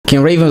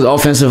Can Ravens'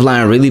 offensive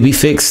line really be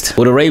fixed?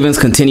 Will the Ravens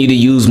continue to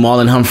use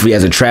Marlon Humphrey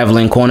as a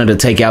traveling corner to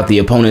take out the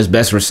opponent's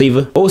best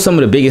receiver? What were some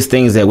of the biggest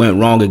things that went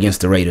wrong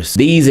against the Raiders?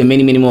 These and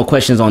many more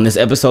questions on this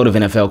episode of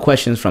NFL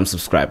Questions from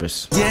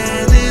subscribers.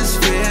 Yeah, this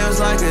feels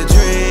like a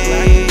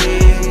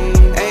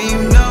dream, and you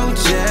know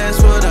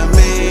just what I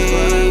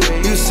mean.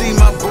 You see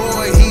my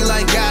boy, he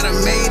like gotta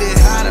made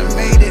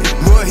it,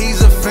 boy,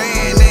 he's a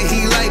fan and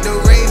he like the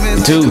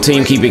Ravens. Dude,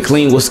 team, keep it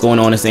clean. What's going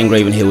on? It's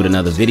Ingraven here with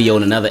another video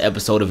and another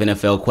episode of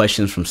NFL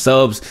Questions from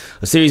Subs,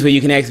 a series where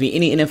you can ask me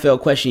any NFL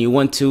question you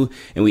want to,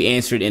 and we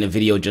answer it in a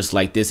video just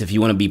like this. If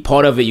you want to be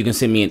part of it, you can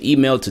send me an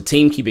email to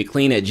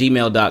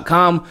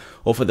teamkeepitclean@gmail.com,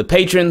 or for the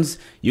patrons,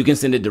 you can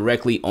send it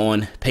directly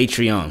on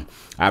Patreon.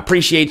 I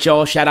appreciate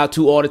y'all. Shout out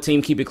to all the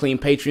Team Keep It Clean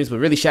patrons, but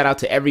really shout out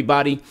to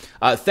everybody.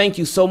 Thank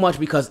you so much,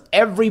 because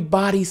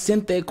everybody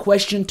sent their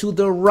question to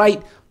the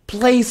right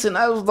place, and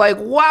I was like,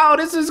 wow,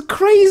 this is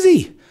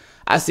crazy.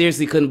 I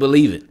seriously couldn't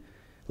believe it.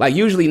 Like,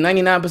 usually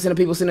 99% of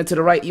people send it to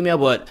the right email,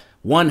 but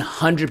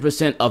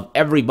 100% of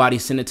everybody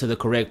sent it to the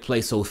correct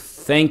place. So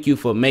thank you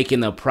for making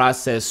the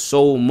process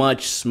so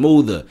much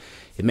smoother.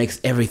 It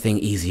makes everything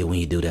easier when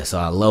you do that, so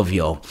I love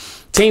y'all.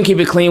 Team, keep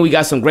it clean. We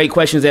got some great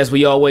questions, as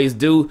we always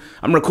do.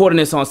 I'm recording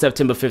this on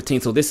September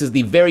 15th, so this is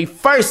the very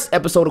first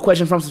episode of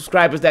Question from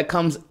Subscribers that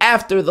comes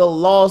after the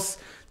loss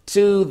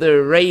to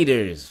the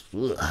Raiders.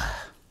 Ugh.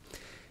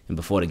 And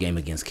before the game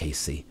against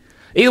KC.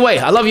 Either way,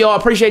 I love y'all.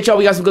 Appreciate y'all.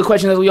 We got some good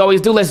questions, as we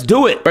always do. Let's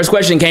do it. First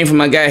question came from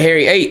my guy,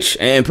 Harry H.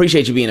 And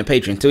appreciate you being a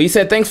patron, too. He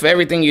said, thanks for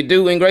everything you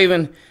do,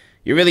 Ingraven.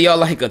 You really are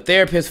like a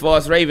therapist for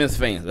us Ravens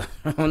fans.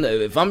 I don't know.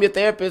 If I'm your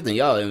therapist, then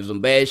y'all in some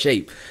bad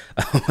shape.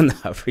 I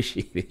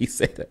appreciate it. He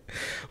said that.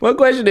 My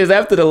question is,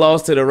 after the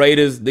loss to the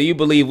Raiders, do you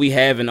believe we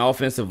have an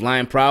offensive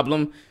line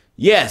problem?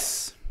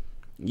 Yes.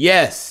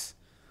 Yes.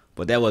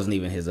 But that wasn't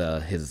even his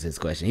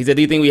question. He said,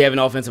 do you think we have an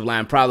offensive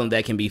line problem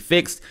that can be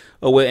fixed,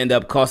 or will end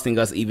up costing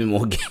us even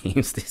more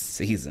games this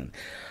season?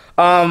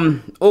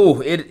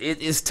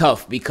 It is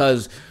tough,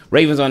 because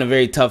Ravens are in a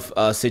very tough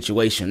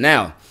situation.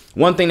 Now,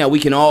 one thing that we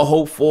can all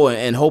hope for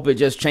and hope it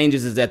just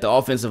changes is that the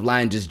offensive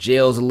line just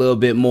gels a little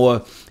bit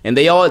more, and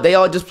they all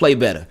just play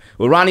better.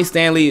 With Ronnie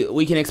Stanley,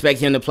 we can expect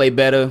him to play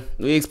better.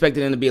 We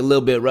expected him to be a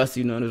little bit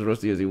rusty, not as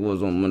rusty as he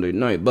was on Monday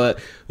night, but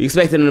we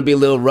expected him to be a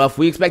little rough.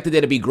 We expected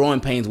there to be growing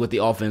pains with the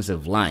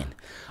offensive line.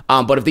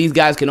 But if these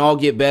guys can all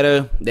get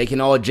better, they can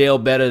all gel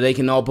better, they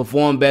can all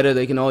perform better,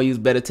 they can all use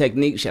better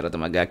technique. Shout out to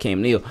my guy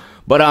Cam Neal.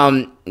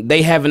 But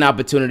they have an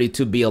opportunity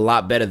to be a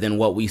lot better than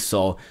what we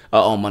saw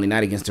on Monday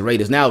night against the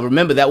Raiders. Now,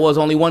 remember, that was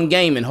only one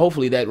game, and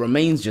hopefully that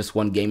remains just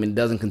one game and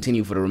doesn't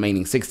continue for the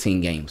remaining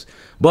 16 games.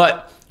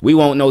 But we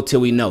won't know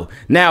till we know.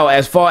 Now,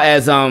 as far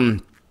as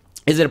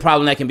is it a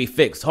problem that can be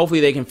fixed?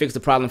 Hopefully they can fix the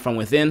problem from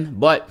within,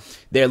 but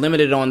they're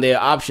limited on their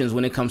options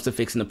when it comes to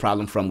fixing the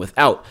problem from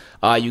without.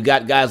 You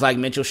got guys like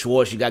Mitchell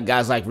Schwartz, you got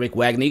guys like Rick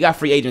Wagner, you got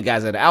free agent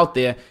guys that are out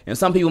there, and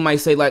some people might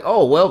say like,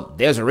 oh, well,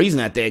 there's a reason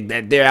that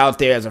they're out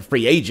there as a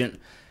free agent.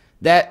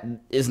 That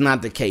is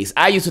not the case.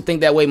 I used to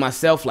think that way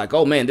myself, like,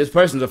 oh man, this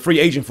person's a free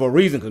agent for a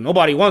reason because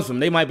nobody wants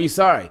them. They might be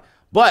sorry.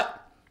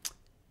 But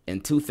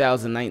in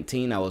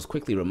 2019, I was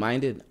quickly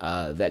reminded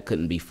that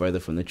couldn't be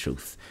further from the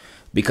truth.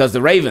 Because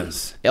the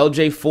Ravens,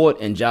 L.J.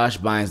 Fort and Josh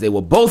Bynes, they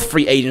were both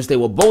free agents. They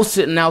were both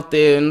sitting out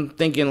there and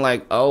thinking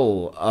like,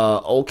 oh,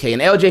 okay.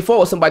 And L.J.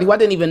 Fort was somebody who I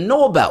didn't even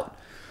know about.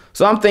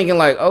 So I'm thinking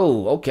like,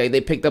 oh, okay,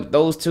 they picked up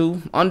those two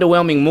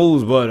underwhelming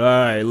moves, but all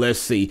right, let's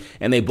see.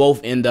 And they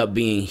both end up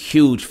being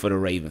huge for the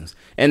Ravens.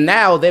 And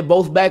now they're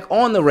both back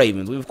on the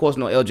Ravens. We, of course,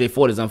 know L.J.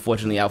 Fort is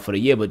unfortunately out for the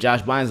year, but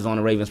Josh Bynes is on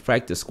the Ravens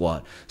practice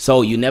squad.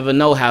 So you never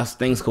know how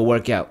things could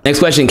work out. Next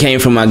question came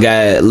from my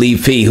guy, Lee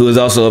P., who is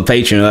also a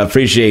patron. I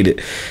appreciate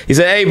it. He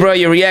said, hey, bro,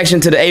 your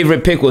reaction to the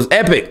Averett pick was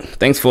epic.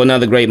 Thanks for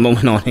another great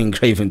moment on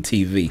Ingraven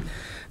TV.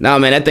 Nah,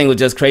 man, that thing was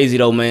just crazy,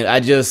 though, man.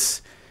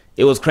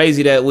 It was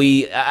crazy that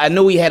I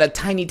knew we had a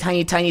tiny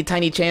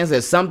chance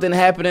that something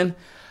happening.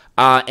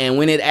 And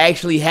when it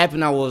actually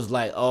happened, I was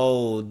like,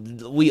 oh,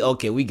 we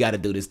got to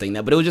do this thing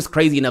now. But it was just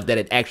crazy enough that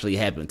it actually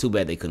happened. Too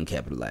bad they couldn't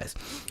capitalize.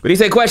 But he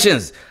said,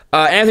 questions.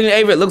 Anthony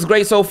Averett looks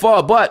great so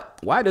far, but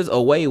why does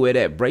Oweh wear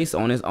that brace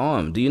on his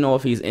arm? Do you know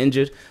if he's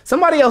injured?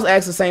 Somebody else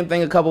asked the same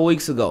thing a couple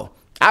weeks ago.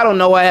 I don't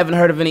know. I haven't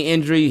heard of any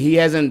injury. He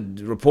hasn't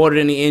reported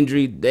any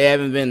injury. They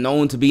haven't been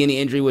known to be any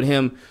injury with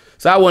him.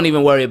 So I wouldn't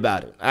even worry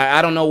about it.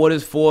 I don't know what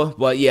it's for,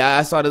 but yeah,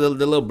 I saw the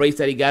little brace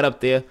that he got up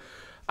there.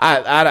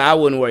 I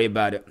wouldn't worry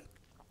about it.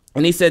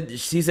 And he said,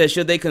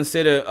 should they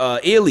consider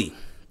Ely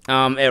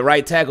at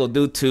right tackle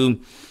due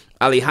to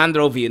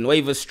Alejandro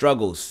Villanueva's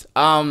struggles?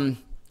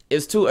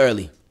 It's too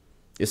early.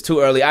 It's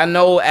too early. I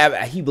know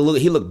he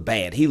looked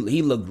bad. He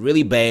looked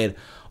really bad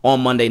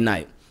on Monday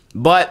night.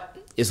 But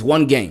it's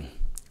one game.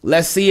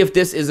 Let's see if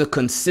this is a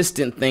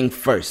consistent thing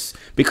first,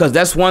 because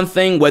that's one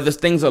thing. Whether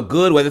things are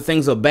good, whether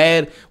things are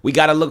bad, we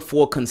got to look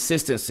for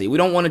consistency. We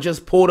don't want to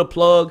just pull the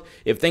plug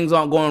if things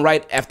aren't going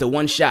right after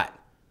one shot.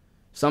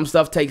 Some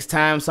stuff takes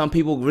time. Some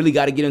people really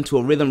got to get into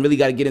a rhythm, really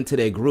got to get into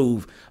their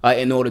groove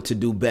in order to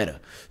do better.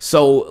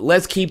 So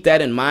let's keep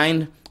that in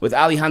mind with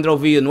Alejandro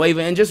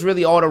Villanueva and just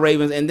really all the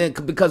Ravens. And then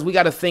because we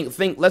got to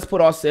think, let's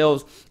put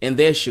ourselves in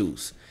their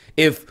shoes.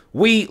 If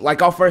we,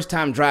 like our first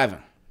time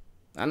driving,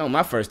 I know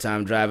my first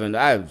time driving,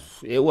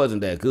 it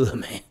wasn't that good,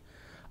 man.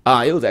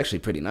 It was actually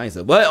pretty nice,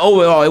 but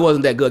overall, it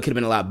wasn't that good. Could have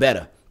been a lot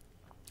better.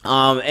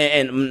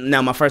 And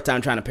now my first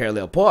time trying to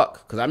parallel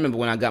park, because I remember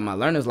when I got my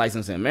learner's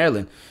license in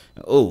Maryland,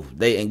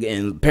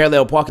 and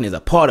parallel parking is a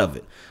part of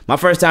it. My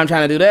first time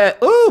trying to do that,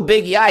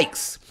 big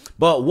yikes.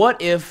 But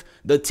what if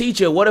the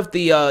teacher, what if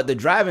the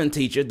driving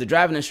teacher, the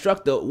driving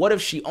instructor, what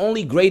if she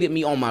only graded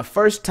me on my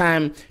first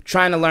time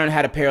trying to learn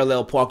how to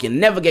parallel park and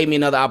never gave me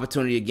another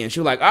opportunity again? She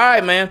was like, all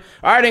right, man,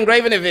 all right,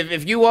 Ingraven,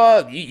 if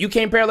you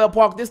can't parallel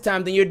park this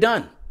time, then you're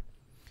done.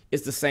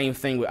 It's the same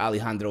thing with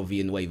Alejandro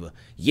Villanueva.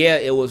 Yeah,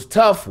 it was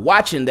tough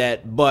watching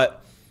that,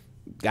 but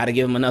got to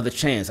give him another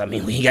chance. I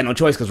mean, we ain't got no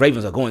choice because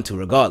Ravens are going to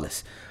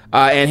regardless.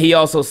 And he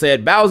also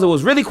said, Bowser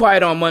was really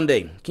quiet on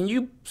Monday. Can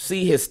you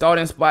see his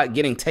starting spot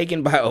getting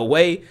taken by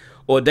Away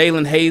or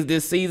Dalen Hayes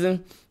this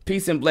season?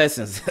 Peace and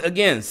blessings.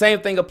 Again, same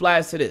thing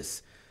applies to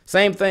this.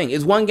 Same thing.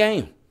 It's one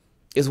game.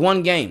 It's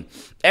one game.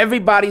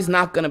 Everybody's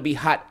not going to be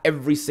hot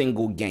every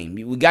single game.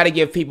 We got to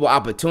give people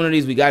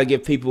opportunities. We got to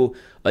give people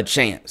a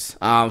chance.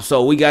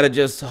 So we got to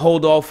just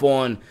hold off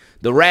on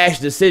the rash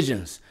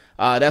decisions.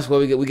 That's what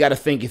we got to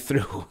think it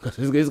through.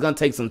 It's going to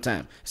take some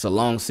time. It's a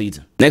long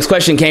season. Next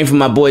question came from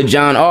my boy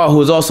John R.,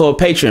 who is also a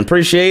patron.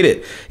 Appreciate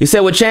it. He said,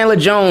 with Chandler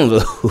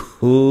Jones,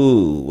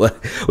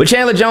 with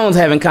Chandler Jones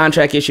having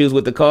contract issues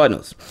with the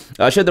Cardinals,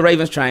 should the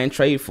Ravens try and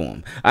trade for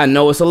him? I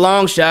know it's a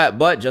long shot,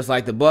 but just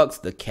like the Bucks,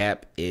 the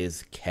cap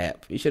is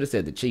cap. You should have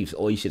said the Chiefs,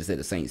 or you should have said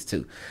the Saints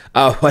too.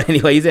 But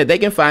anyway, he said they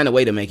can find a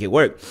way to make it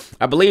work.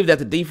 I believe that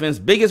the defense's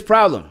biggest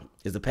problem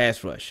is the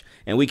pass rush,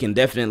 and we can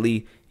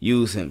definitely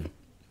use him.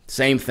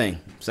 Same thing.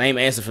 Same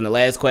answer from the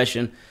last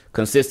question.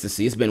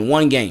 Consistency. It's been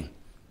one game.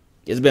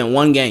 It's been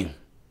one game.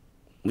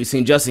 We've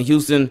seen Justin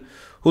Houston,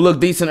 who looked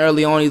decent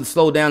early on. He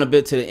slowed down a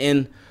bit to the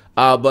end.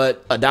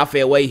 But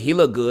Adafe Away, he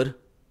looked good.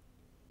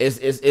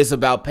 It's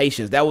about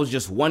patience. That was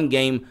just one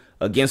game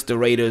against the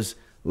Raiders.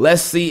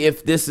 Let's see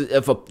if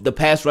the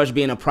pass rush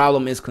being a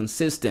problem is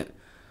consistent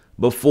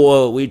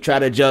before we try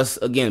to just,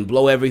 again,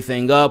 blow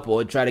everything up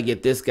or try to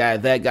get this guy,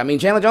 that guy. I mean,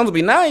 Chandler Jones would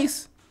be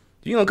nice.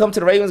 You're going to come to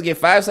the Ravens and get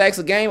 5 sacks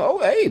a game? Oh,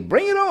 hey,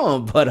 bring it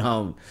on.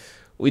 But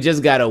we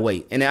just got to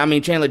wait. And, I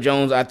mean, Chandler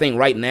Jones, I think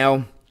right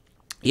now,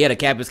 yeah, the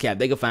cap is cap.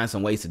 They could find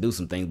some ways to do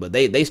some things, but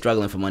they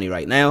struggling for money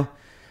right now.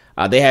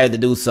 They had to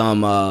do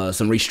some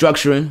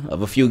restructuring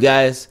of a few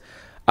guys.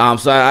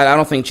 So I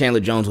don't think Chandler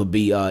Jones will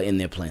be in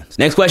their plans.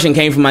 Next question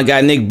came from my guy,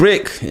 Nick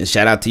Brick. And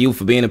shout out to you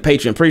for being a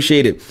patron.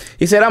 Appreciate it.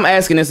 He said, I'm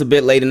asking this a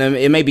bit late, and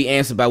it may be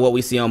answered by what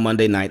we see on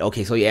Monday night.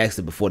 Okay, so he asked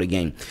it before the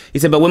game. He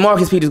said, but with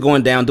Marcus Peters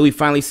going down, do we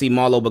finally see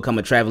Marlowe become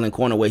a traveling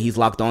corner where he's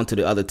locked on to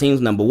the other teams,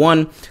 number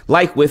one,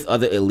 like with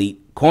other elite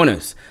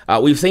corners?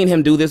 We've seen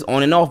him do this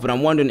on and off, but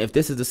I'm wondering if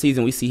this is the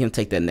season we see him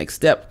take that next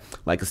step,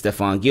 like a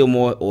Stephon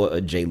Gilmore or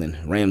a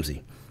Jalen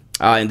Ramsey.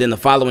 And then the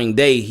following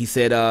day, he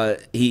said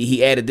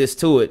he added this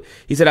to it.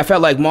 He said, I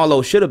felt like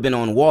Marlowe should have been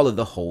on Waller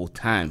the whole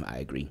time. I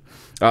agree.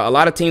 A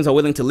lot of teams are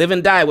willing to live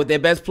and die with their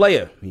best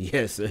player.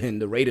 Yes,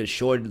 and the Raiders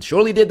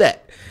surely did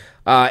that.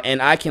 And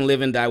I can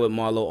live and die with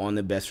Marlowe on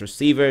the best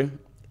receiver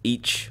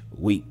each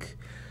week.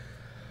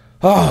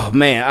 Oh,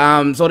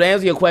 man. So to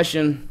answer your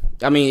question,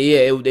 I mean,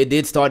 yeah, it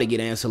did start to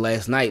get answered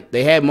last night.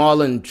 They had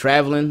Marlon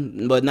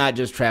traveling, but not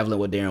just traveling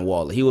with Darren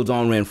Waller. He was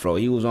on Renfro.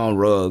 He was on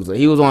Ruggs.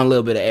 He was on a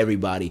little bit of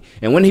everybody.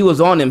 And when he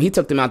was on them, he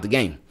took them out the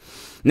game.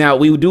 Now,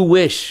 we do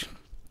wish,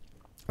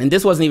 and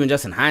this wasn't even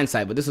just in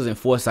hindsight, but this was in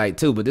foresight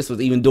too, but this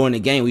was even during the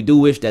game, we do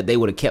wish that they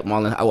would have kept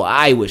Marlon. Well,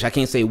 I wish. I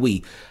can't say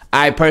we.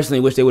 I personally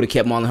wish they would have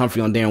kept Marlon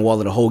Humphrey on Darren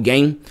Waller the whole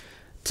game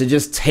to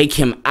just take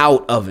him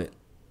out of it,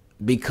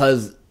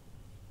 because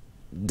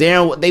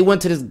they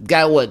went to this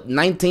guy,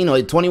 19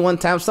 or 21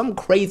 times, some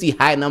crazy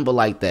high number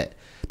like that.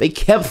 They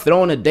kept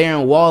throwing to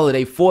Darren Waller.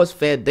 They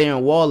force-fed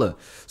Darren Waller.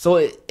 So,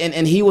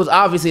 and he was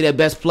obviously their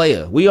best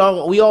player. We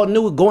all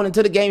knew going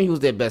into the game he was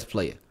their best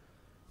player.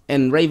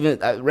 And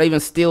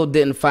Ravens still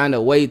didn't find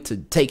a way to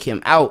take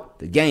him out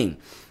the game.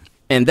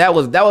 And that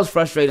was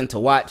frustrating to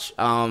watch.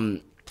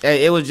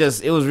 It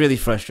was really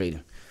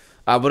frustrating.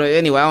 But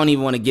anyway, I don't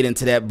even want to get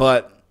into that.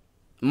 But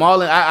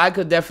Marlon, I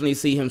could definitely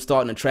see him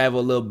starting to travel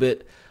a little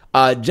bit.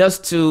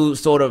 Just to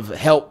sort of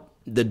help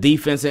the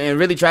defense and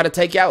really try to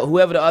take out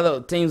whoever the other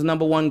team's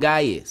number one guy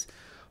is.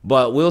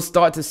 But we'll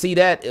start to see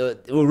that.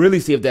 We'll really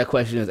see if that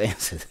question is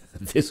answered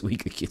this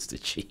week against the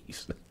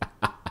Chiefs.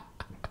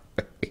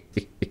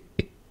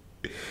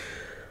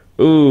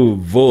 Ooh,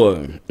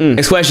 boy.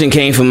 Next question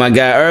came from my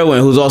guy,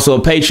 Erwin, who's also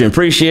a patron.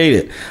 Appreciate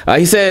it.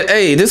 He said,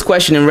 hey, this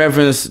question in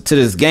reference to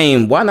this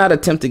game, why not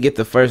attempt to get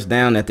the first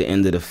down at the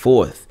end of the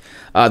fourth?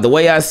 The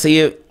way I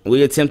see it,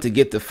 we attempt to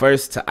get the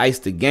first to ice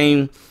the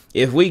game.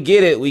 If we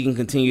get it, we can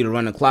continue to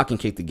run the clock and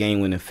kick the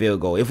game-winning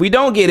field goal. If we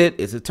don't get it,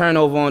 it's a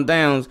turnover on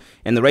downs,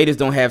 and the Raiders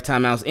don't have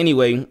timeouts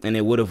anyway, and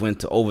it would have went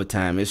to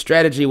overtime. It's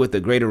strategy with a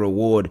greater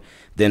reward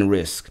than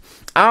risk.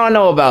 I don't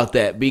know about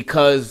that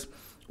because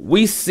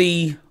we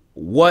see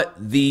what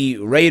the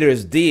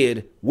Raiders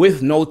did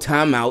with no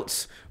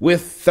timeouts,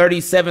 with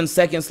 37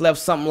 seconds left,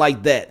 something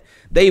like that.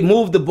 They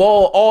moved the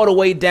ball all the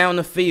way down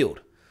the field.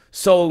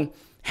 So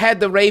had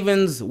the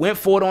Ravens went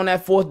for it on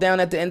that 4th down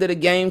at the end of the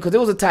game, because it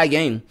was a tie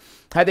game,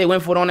 had they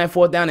went for it on that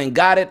 4th down and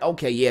got it,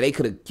 okay, yeah, they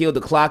could have killed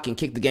the clock and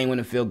kicked the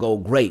game-winning field goal,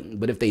 great.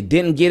 But if they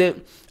didn't get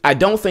it, I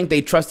don't think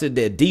they trusted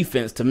their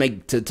defense to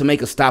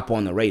make a stop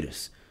on the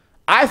Raiders.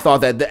 I thought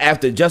that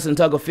after Justin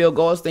Tucker field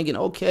goal, I was thinking,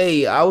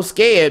 okay, I was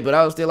scared, but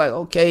I was still like,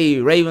 okay,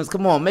 Ravens,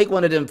 come on, make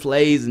one of them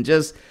plays and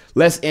just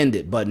let's end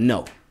it. But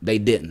no, they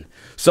didn't.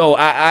 So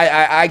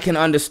I can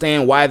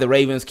understand why the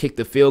Ravens kicked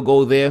the field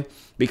goal there,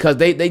 because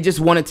they just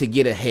wanted to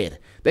get ahead.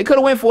 They could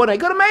have went for it. They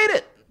could have made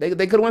it. They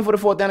could have went for the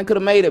 4th down and could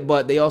have made it,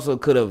 but they also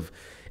could have.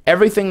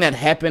 Everything that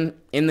happened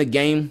in the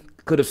game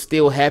could have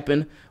still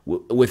happened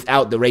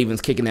without the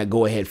Ravens kicking that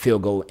go-ahead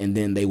field goal, and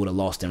then they would have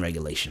lost in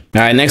regulation.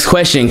 All right, next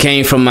question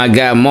came from my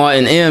guy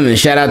Martin M, and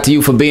shout out to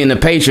you for being the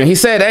patron. He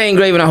said, "Hey,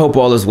 Ingraven, I hope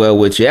all is well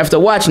with you. After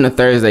watching the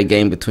Thursday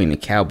game between the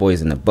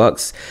Cowboys and the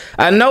Bucks,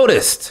 I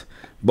noticed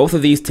both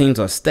of these teams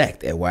are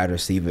stacked at wide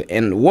receiver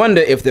and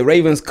wonder if the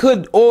Ravens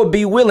could or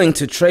be willing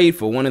to trade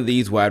for one of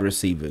these wide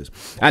receivers.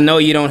 I know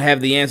you don't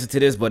have the answer to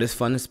this, but it's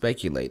fun to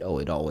speculate." Oh,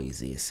 it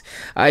always is.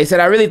 He said,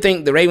 "I really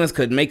think the Ravens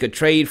could make a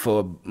trade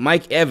for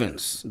Mike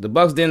Evans. The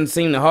Bucks didn't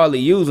seem to hardly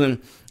use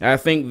him. I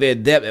think their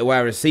depth at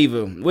wide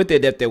receiver, with their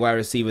depth at wide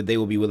receiver, they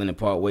will be willing to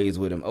part ways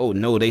with him." Oh,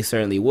 no, they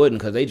certainly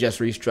wouldn't, because they just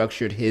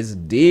restructured his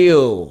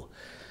deal.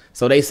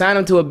 So they signed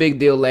him to a big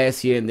deal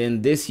last year, and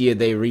then this year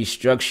they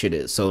restructured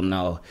it. So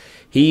no,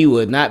 he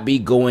would not be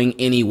going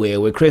anywhere.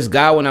 With Chris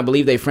Godwin, I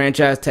believe they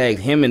franchise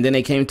tagged him, and then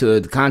they came to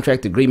a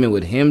contract agreement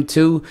with him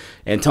too.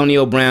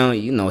 Antonio Brown,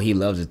 you know, he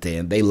loves it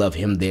there. They love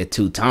him there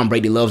too. Tom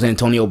Brady loves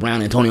Antonio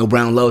Brown. Antonio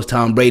Brown loves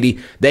Tom Brady.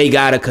 They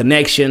got a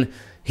connection.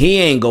 He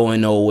ain't going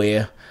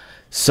nowhere.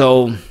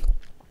 So,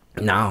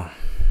 no.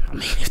 I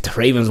mean, if the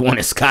Ravens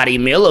wanted Scotty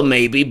Miller,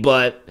 maybe,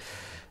 but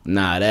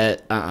nah,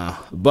 that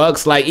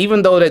Bucks, like,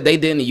 even though that they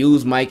didn't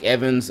use Mike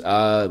Evans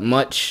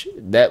much,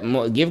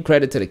 give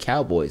credit to the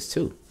Cowboys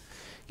too.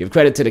 Give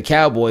credit to the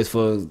Cowboys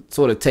for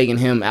sort of taking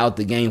him out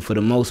the game for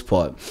the most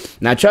part.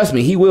 Now, trust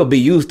me, he will be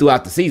used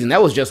throughout the season.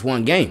 That was just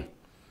one game.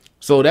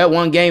 So that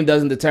one game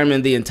doesn't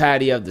determine the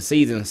entirety of the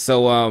season.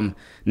 So,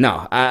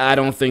 no, I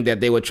don't think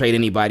that they would trade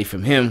anybody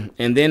from him.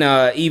 And then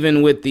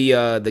even with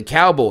the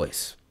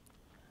Cowboys,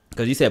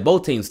 because you said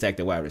both teams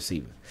stacked at wide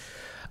receiver.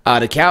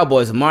 The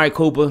Cowboys, Amari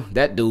Cooper,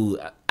 that dude,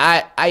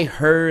 I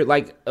heard,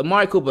 like,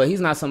 Amari Cooper,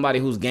 he's not somebody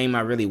whose game I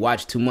really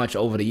watched too much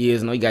over the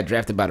years. I know he got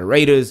drafted by the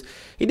Raiders.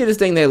 He did his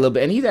thing there a little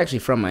bit, and he's actually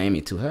from Miami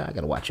too. I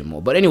got to watch him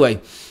more. But anyway,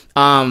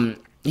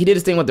 he did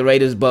his thing with the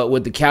Raiders, but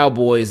with the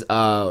Cowboys,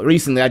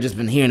 recently I've just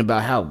been hearing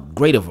about how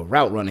great of a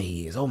route runner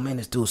he is. Oh, man,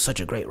 this dude's such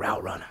a great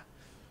route runner.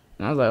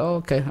 And I was like, oh,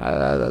 okay,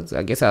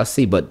 I guess I'll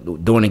see.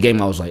 But during the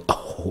game, I was like,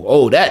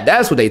 oh,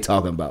 that's what they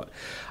talking about.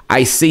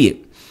 I see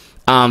it.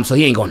 So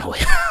he ain't going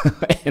nowhere.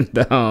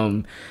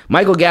 And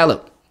Michael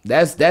Gallup,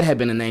 that had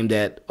been a name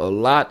that a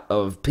lot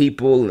of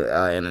people,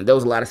 and there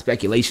was a lot of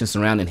speculation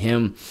surrounding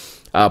him,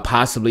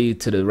 possibly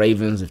to the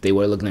Ravens if they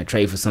were looking to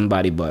trade for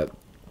somebody, but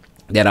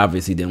that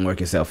obviously didn't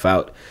work itself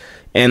out.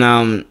 And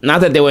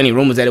not that there were any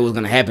rumors that it was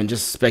going to happen,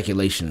 just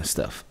speculation and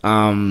stuff.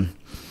 And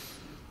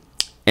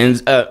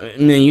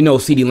man, you know,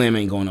 CeeDee Lamb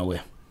ain't going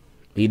nowhere.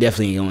 He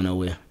definitely ain't going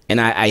nowhere. And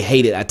I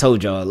hate it. I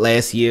told y'all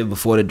last year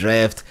before the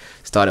draft,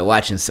 started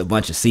watching a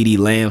bunch of CeeDee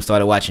Lamb,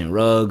 started watching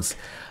Ruggs,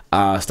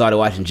 started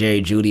watching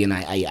Jerry Jeudy, and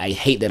I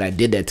hate that I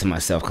did that to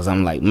myself, because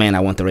I'm like, man, I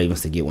want the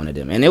Ravens to get one of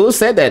them. And it was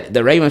said that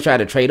the Ravens tried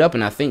to trade up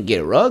and I think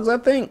get Ruggs,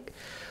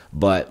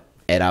 but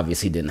it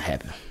obviously didn't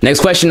happen. Next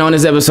question on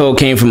this episode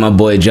came from my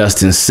boy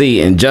Justin C.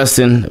 And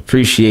Justin,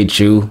 appreciate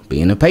you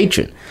being a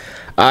patron.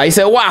 He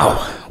said, "Wow,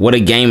 what a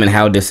game and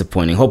how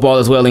disappointing. Hope all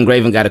is well.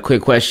 Ingraven, got a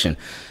quick question."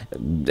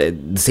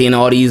 Seeing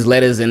all these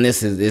letters, and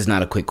this is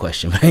not a quick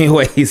question, but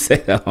anyway, he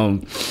said,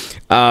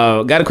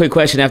 got a quick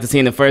question after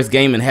seeing the first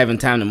game and having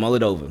time to mull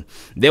it over.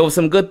 There were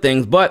some good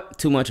things, but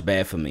too much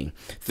bad for me.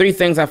 3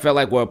 things I felt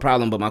like were a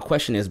problem, but my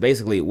question is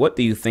basically, what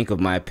do you think of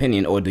my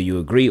opinion, or do you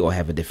agree or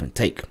have a different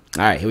take?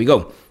 All right, here we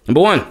go. Number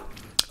 1,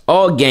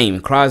 all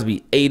game,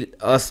 Crosby ate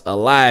us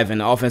alive,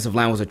 and the offensive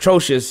line was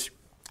atrocious,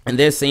 and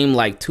there seemed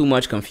like too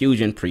much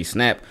confusion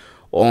pre-snap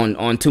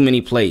on too many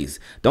plays.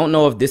 Don't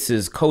know if this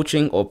is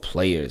coaching or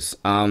players.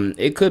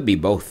 It could be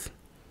both.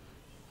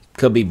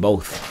 Could be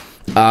both.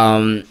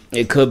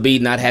 It could be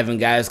not having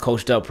guys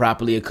coached up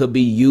properly. It could be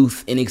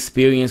youth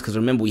inexperience, because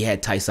remember, we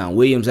had Tyson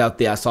Williams out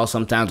there. I saw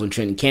sometimes when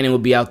Trenton Cannon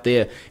would be out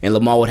there and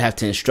Lamar would have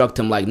to instruct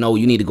him like, no,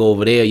 you need to go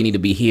over there, you need to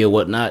be here,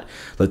 whatnot.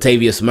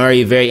 Latavius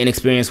Murray, very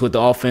inexperienced with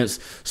the offense.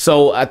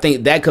 So I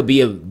think that could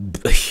be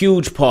a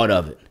huge part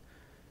of it.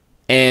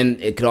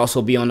 And it could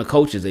also be on the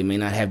coaches. They may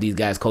not have these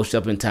guys coached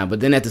up in time. But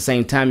then at the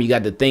same time, you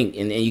got to think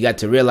and you got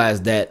to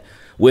realize that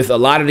with a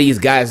lot of these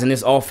guys in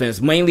this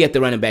offense, mainly at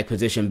the running back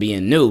position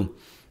being new,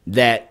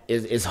 that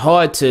it's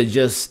hard to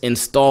just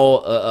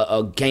install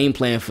a game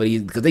plan for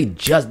these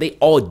because they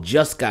all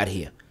just got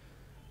here.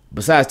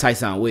 Besides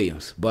Tyson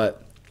Williams,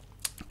 but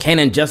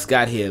Cannon just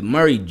got here.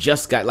 Murray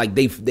just got, like,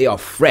 they are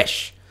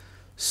fresh.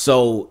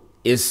 So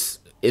it's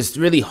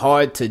really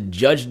hard to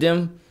judge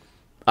them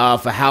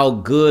for how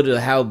good or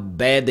how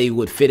bad they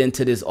would fit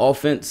into this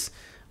offense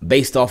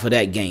based off of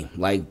that game.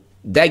 Like,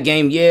 that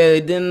game, yeah,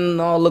 it didn't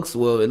all look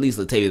well. At least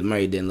Latavius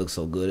Murray didn't look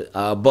so good.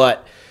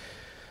 But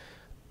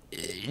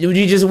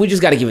we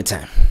just got to give it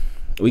time.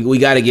 We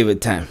got to give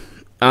it time.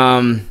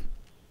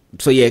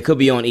 So yeah, it could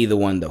be on either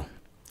one though.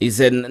 He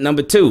said,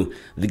 number 2,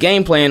 the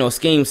game plan or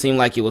scheme seemed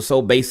like it was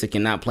so basic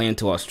and not playing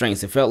to our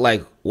strengths. It felt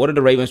like, what are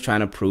the Ravens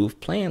trying to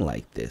prove playing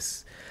like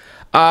this?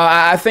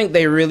 I think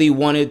they really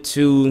wanted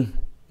to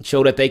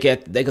show that they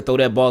could throw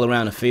that ball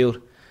around the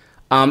field.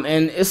 And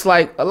it's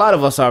like a lot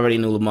of us already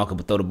knew Lamar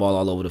could throw the ball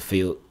all over the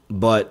field.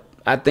 But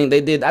I think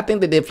they did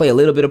play a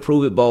little bit of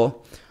prove it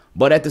ball.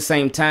 But at the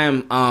same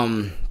time,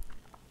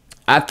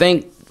 I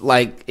think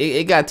like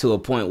it got to a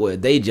point where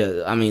they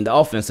just, I mean, the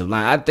offensive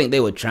line, I think they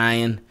were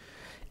trying.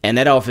 And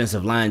that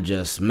offensive line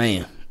just,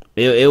 man,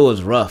 it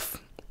was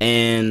rough.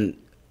 And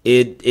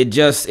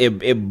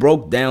it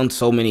broke down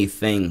so many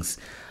things.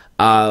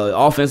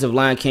 Offensive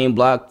line can't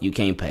block, you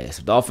can't pass.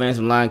 If the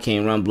offensive line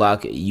can't run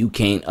block, you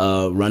can't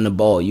run the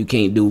ball. You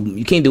can't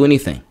do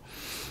anything.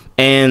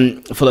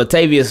 And for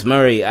Latavius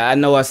Murray, I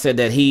know I said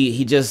that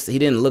he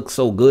didn't look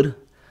so good.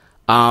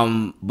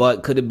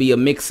 But could it be a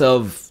mix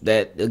of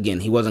that, again,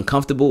 he wasn't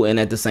comfortable, and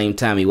at the same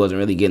time he wasn't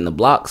really getting the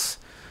blocks?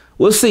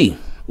 We'll see.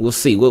 We'll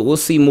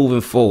see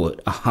moving forward.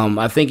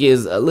 I think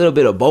it's a little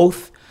bit of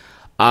both.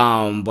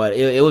 But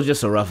it was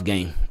just a rough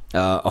game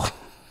all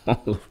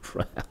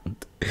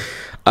around.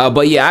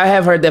 But yeah, I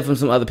have heard that from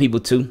some other people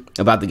too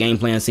about the game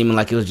plan seeming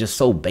like it was just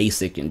so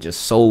basic and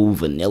just so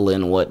vanilla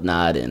and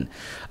whatnot. And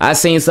I've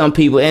seen some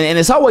people, and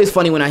it's always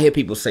funny when I hear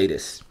people say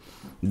this.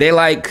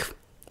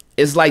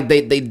 It's like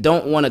they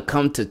don't want to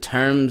come to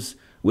terms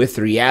with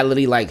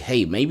reality. Like,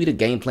 hey, maybe the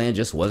game plan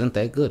just wasn't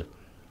that good.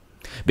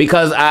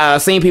 Because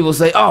I've seen people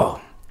say, "Oh,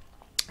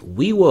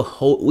 we were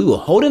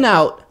holding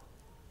out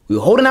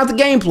the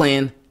game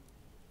plan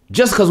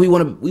just because we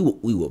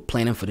were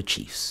planning for the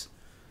Chiefs.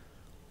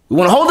 We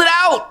want to hold it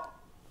out,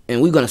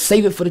 and we're gonna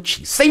save it for the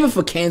Chiefs, save it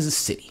for Kansas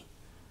City."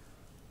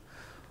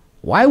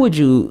 Why would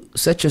you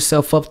set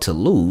yourself up to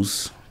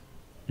lose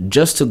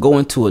just to go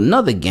into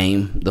another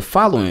game the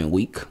following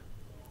week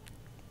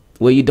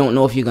where you don't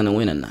know if you're gonna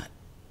win or not?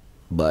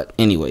 But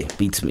anyway,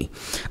 beats me.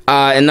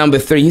 And number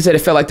 3, he said it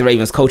felt like the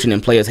Ravens coaching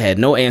and players had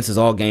no answers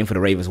all game for the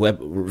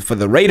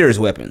Raiders'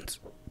 weapons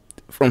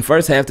from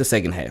first half to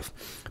second half.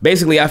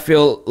 Basically, I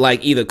feel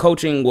like either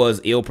coaching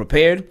was ill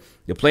prepared,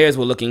 the players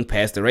were looking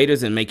past the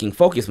Raiders and making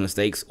focus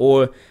mistakes,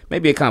 or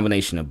maybe a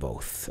combination of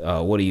both.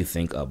 What do you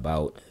think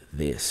about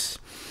this?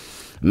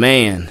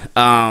 Man,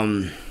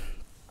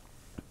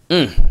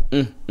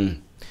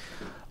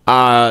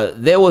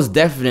 there was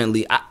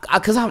definitely,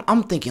 because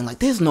I'm thinking, like,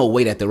 there's no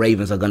way that the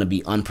Ravens are going to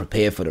be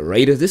unprepared for the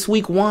Raiders. This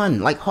week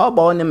 1, like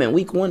Harbaugh and them in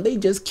week 1, they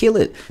just kill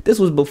it. This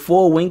was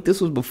before Wink. This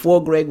was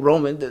before Greg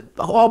Roman. The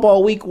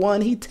Harbaugh week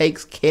 1, he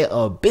takes care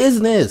of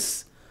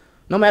business.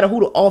 No matter who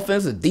the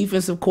offensive,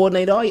 defensive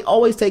coordinator, he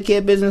always take care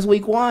of business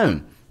week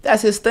 1.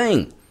 That's his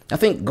thing. I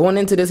think going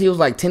into this, he was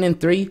like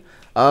 10-3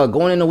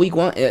 going into week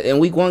 1 in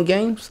week 1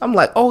 games. I'm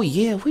like, oh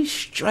yeah, we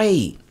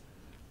straight.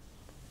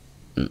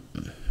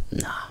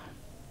 Nah.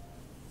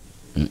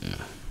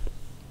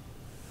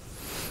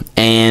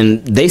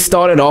 And they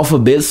started off a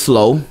bit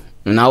slow,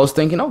 and I was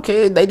thinking,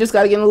 okay, they just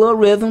got to get in a little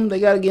rhythm. They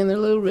got to get in a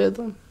little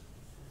rhythm.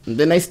 And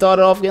then they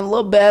started off getting a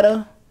little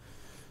better,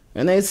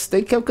 and they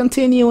kept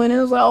continuing. And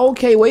it was like,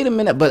 okay, wait a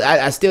minute. But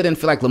I still didn't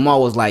feel like Lamar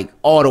was like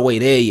all the way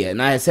there yet.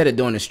 And I had said it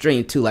during the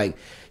stream too, like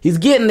he's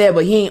getting there,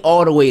 but he ain't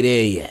all the way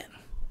there yet.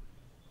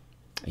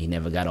 He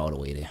never got all the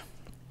way there.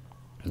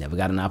 Never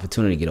got an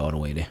opportunity to get all the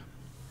way there.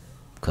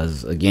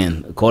 Because,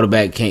 again, a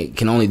quarterback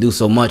can only do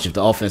so much if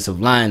the offensive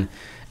line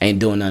ain't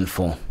doing nothing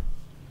for him.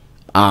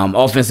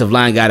 Offensive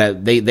line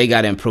they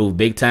gotta improve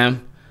big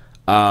time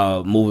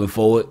moving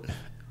forward.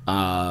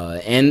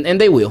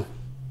 And they will.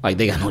 Like,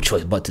 they got no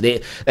choice but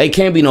to. They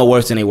can't be no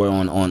worse than they were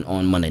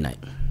on Monday night.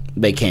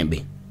 They can't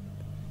be.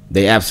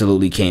 They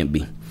absolutely can't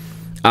be.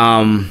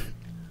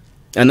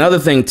 Another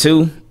thing,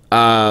 too,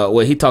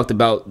 where he talked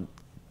about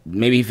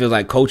maybe he feels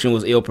like coaching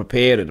was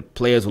ill-prepared or the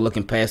players were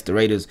looking past the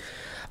Raiders.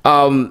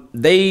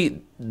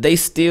 They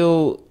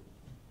still,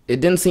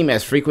 it didn't seem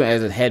as frequent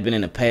as it had been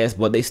in the past,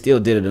 but they still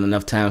did it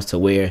enough times to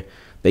where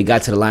they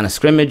got to the line of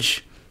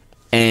scrimmage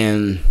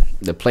and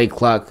the play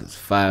clock is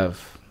 5,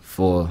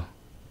 4,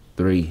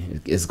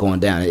 3. It's going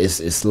down.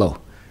 It's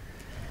slow.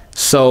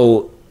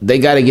 So they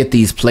got to get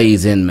these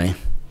plays in, man.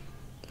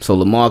 So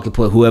Lamar can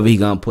put whoever he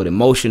gonna put in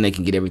motion. They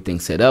can get everything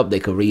set up. They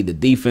can read the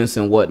defense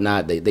and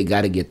whatnot. They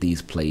got to get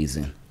these plays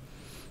in.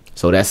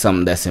 So that's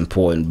something that's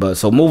important. But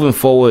so moving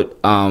forward,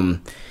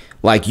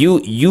 like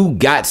you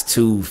got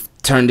to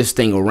turn this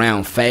thing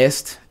around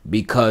fast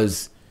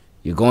because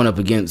You're going up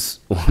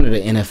against one of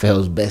the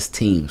NFL's best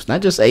teams.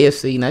 Not just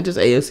AFC, not just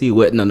AFC.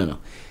 No.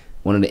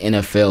 One of the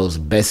NFL's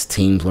best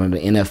teams, one of the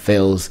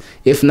NFL's,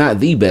 if not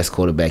the best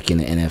quarterback in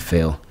the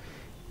NFL,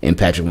 and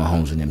Patrick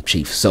Mahomes and them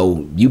Chiefs.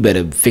 So you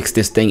better fix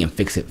this thing and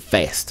fix it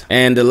fast.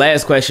 And the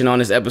last question on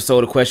this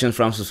episode of questions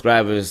from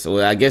subscribers,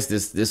 well, I guess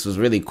this was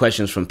really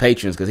questions from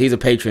patrons, because he's a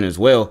patron as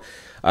well,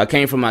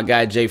 came from my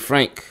guy Jay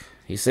Frank.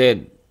 He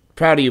said,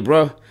 proud of you,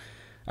 bro.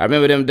 I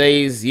remember them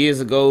days years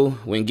ago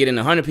when getting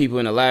 100 people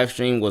in a live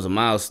stream was a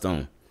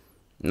milestone.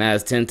 Now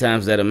it's 10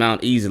 times that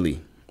amount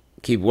easily.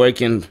 Keep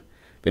working.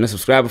 Been a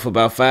subscriber for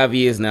about 5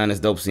 years now, and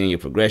it's dope seeing your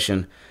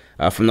progression.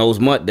 From those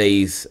Mutt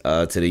days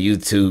to the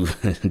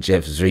YouTube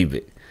Jeff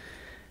Zrebic.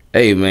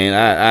 Hey, man,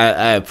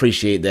 I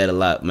appreciate that a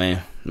lot,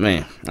 man.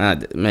 Man,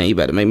 you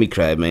about to make me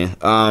cry, man.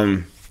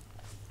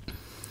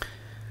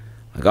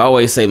 Like I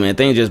always say, man,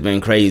 things just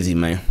been crazy,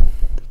 man.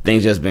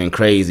 Things just been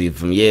crazy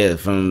from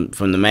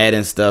the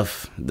Madden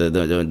stuff, the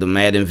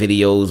Madden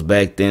videos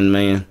back then,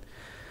 man.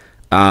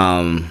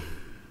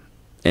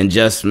 And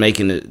just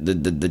making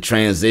the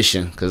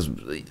transition, because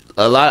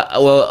a lot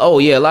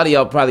of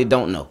y'all probably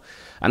don't know.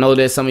 I know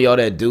there's some of y'all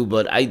that do,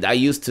 but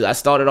I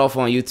started off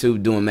on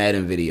YouTube doing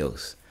Madden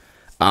videos.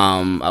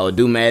 I would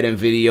do Madden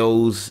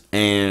videos,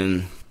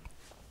 and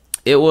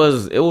it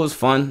was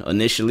fun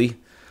initially,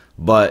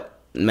 but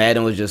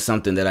Madden was just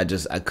something that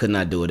I could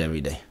not do it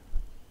every day.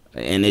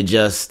 And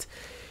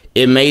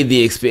it made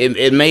the experience,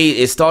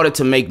 it started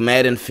to make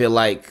Madden feel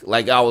like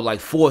I was like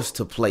forced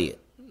to play it,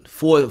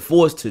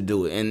 forced to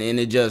do it, and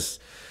it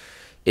just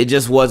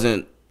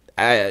wasn't,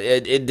 I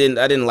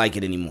didn't like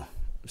it anymore.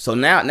 So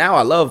now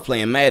I love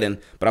playing Madden,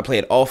 but I play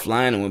it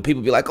offline, and when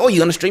people be like, oh, you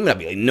gonna stream it? I'll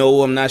be like,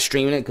 no, I'm not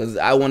streaming it, because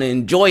I want to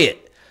enjoy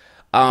it.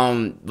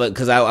 But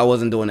because I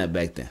wasn't doing that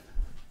back then.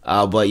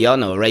 But y'all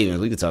know Ravens,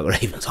 we can talk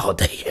Ravens all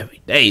day,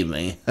 every day,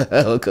 man.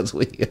 Because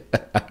we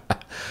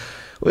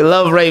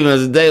love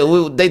Ravens.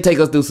 They take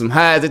us through some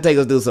highs, they take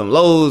us through some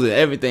lows and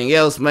everything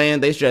else, man.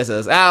 They stress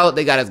us out,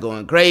 they got us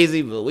going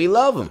crazy, but we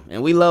love them,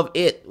 and we love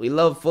it. We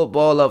love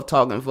football, love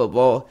talking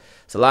football.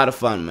 It's a lot of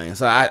fun, man.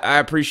 So I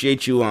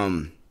appreciate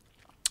you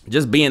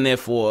just being there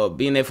for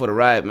the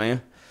ride,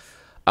 man,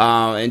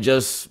 and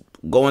just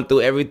going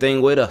through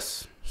everything with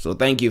us. So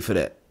thank you for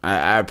that.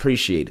 I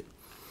appreciate it.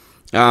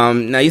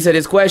 Now you said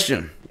this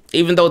question: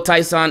 even though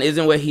Tyson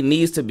isn't where he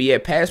needs to be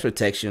at pass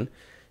protection,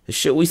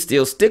 should we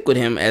still stick with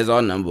him as our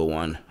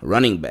 #1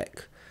 running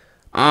back?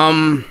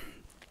 I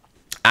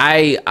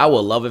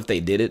would love if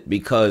they did it,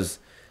 because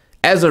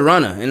as a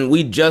runner, and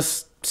we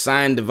just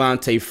signed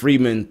Devontae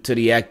Freeman to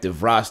the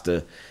active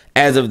roster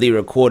as of the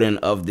recording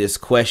of this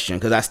question,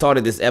 because I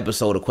started this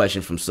episode of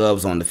Question from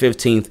Subs on the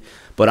 15th,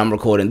 but I'm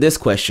recording this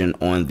question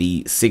on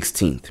the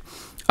 16th.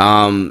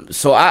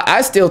 So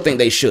I still think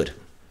they should.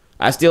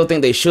 I still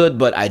think they should,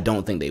 but I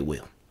don't think they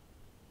will,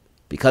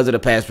 because of the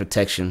pass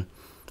protection,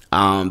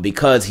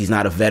 because he's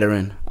not a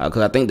veteran,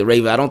 because I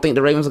don't think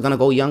the Ravens are going to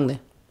go young there.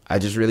 I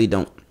just really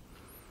don't.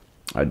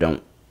 I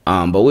don't.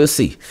 But we'll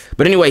see.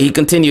 But anyway, he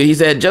continued. He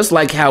said, just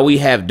like how we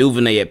have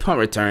Duvernay at punt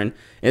return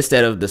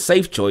instead of the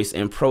safe choice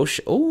in pro.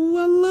 Oh,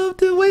 I love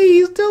the way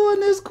he's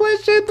doing this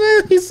question.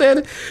 He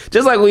said,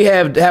 just like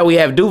how we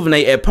have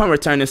Duvernay at punt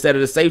return instead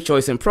of the safe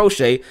choice in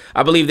Prochet,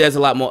 I believe there's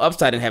a lot more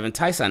upside in having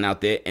Tyson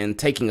out there and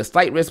taking a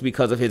slight risk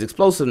because of his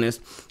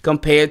explosiveness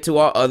compared to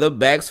our other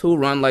backs who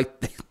run like.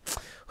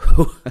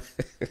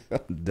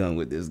 I'm done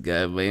with this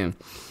guy, man.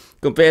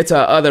 Compared to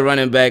our other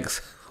running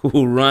backs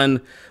who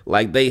run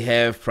like they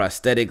have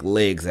prosthetic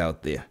legs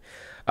out there.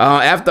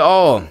 After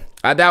all,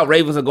 I doubt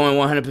Ravens are going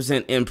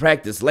 100% in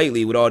practice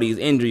lately with all these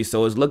injuries,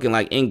 so it's looking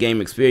like in-game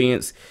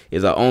experience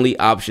is our only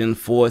option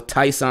for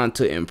Tyson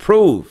to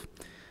improve.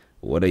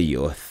 What are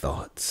your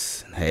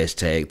thoughts?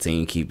 Hashtag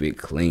team keep it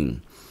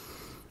clean.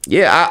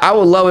 Yeah, I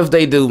would love if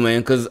they do,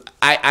 man, because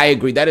I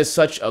agree. That is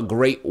such a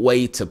great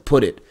way to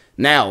put it.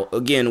 Now,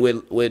 again,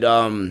 with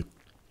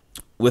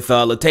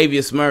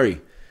Latavius Murray,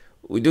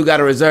 we do got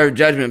to reserve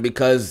judgment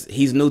because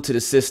he's new to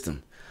the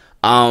system.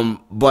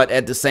 But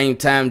at the same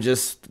time,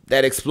 just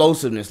that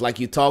explosiveness like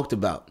you talked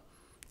about.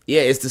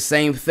 Yeah, it's the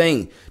same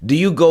thing. Do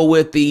you go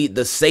with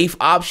the safe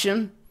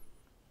option,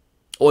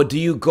 or do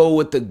you go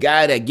with the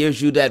guy that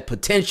gives you that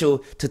potential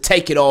to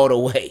take it all the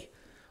way?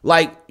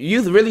 Like,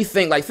 you really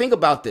think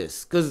about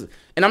this,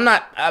 and I'm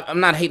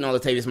not hating on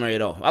Latavius Murray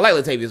at all. I like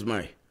Latavius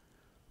Murray.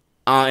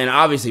 And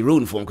obviously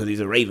rooting for him because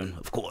he's a Raven,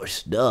 of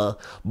course, duh.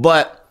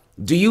 But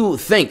do you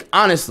think,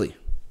 honestly,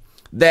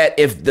 that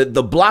if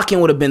the blocking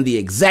would have been the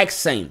exact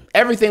same,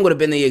 everything would have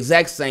been the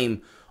exact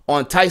same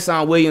on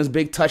Tyson Williams'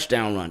 big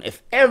touchdown run,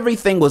 if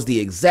everything was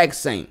the exact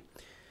same,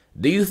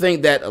 do you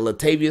think that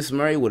Latavius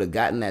Murray would have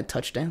gotten that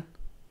touchdown?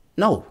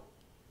 No,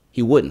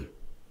 he wouldn't.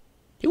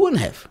 He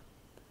wouldn't have.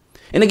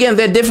 And again,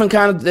 they're different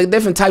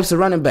types of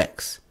running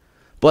backs.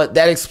 But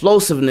that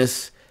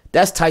explosiveness,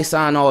 that's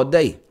Tyson all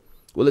day.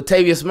 With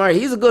Latavius Murray,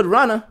 he's a good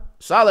runner,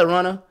 solid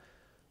runner.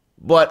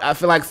 But I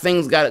feel like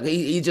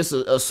he's just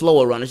a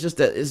slower runner.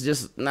 It's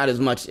just not as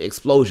much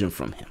explosion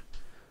from him.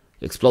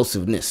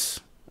 Explosiveness,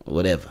 or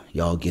whatever.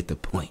 Y'all get the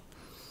point.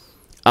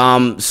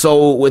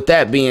 So with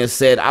that being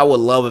said, I would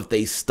love if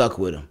they stuck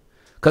with him.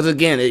 Because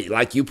again,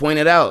 like you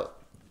pointed out,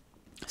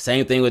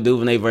 same thing with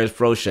Duvernay versus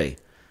Prochet.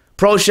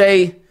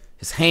 Prochet,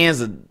 his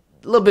hands are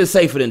a little bit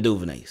safer than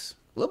Duvernay's.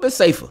 A little bit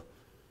safer.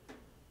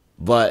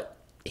 But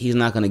he's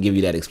not going to give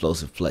you that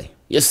explosive play.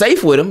 You're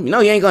safe with him. You know,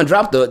 he ain't going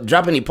to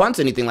drop any punts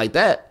or anything like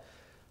that.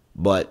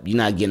 But you're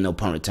not getting no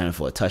punt return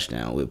for a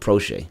touchdown with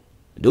Prochet.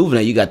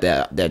 Duvernay, you got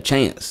that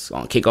chance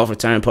on kickoff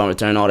return, punt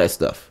return, all that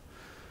stuff.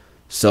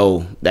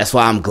 So that's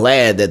why I'm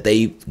glad that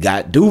they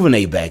got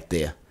Duvernay back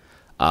there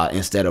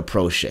instead of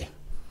Prochet.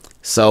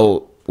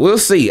 So we'll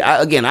see.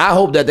 I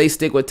hope that they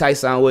stick with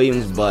Tyson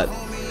Williams, but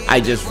I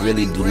just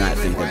really do not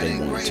think that they're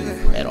going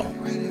to at all.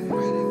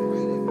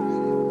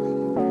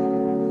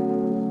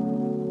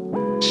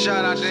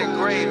 Shout out to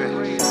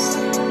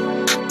Ingravenvids.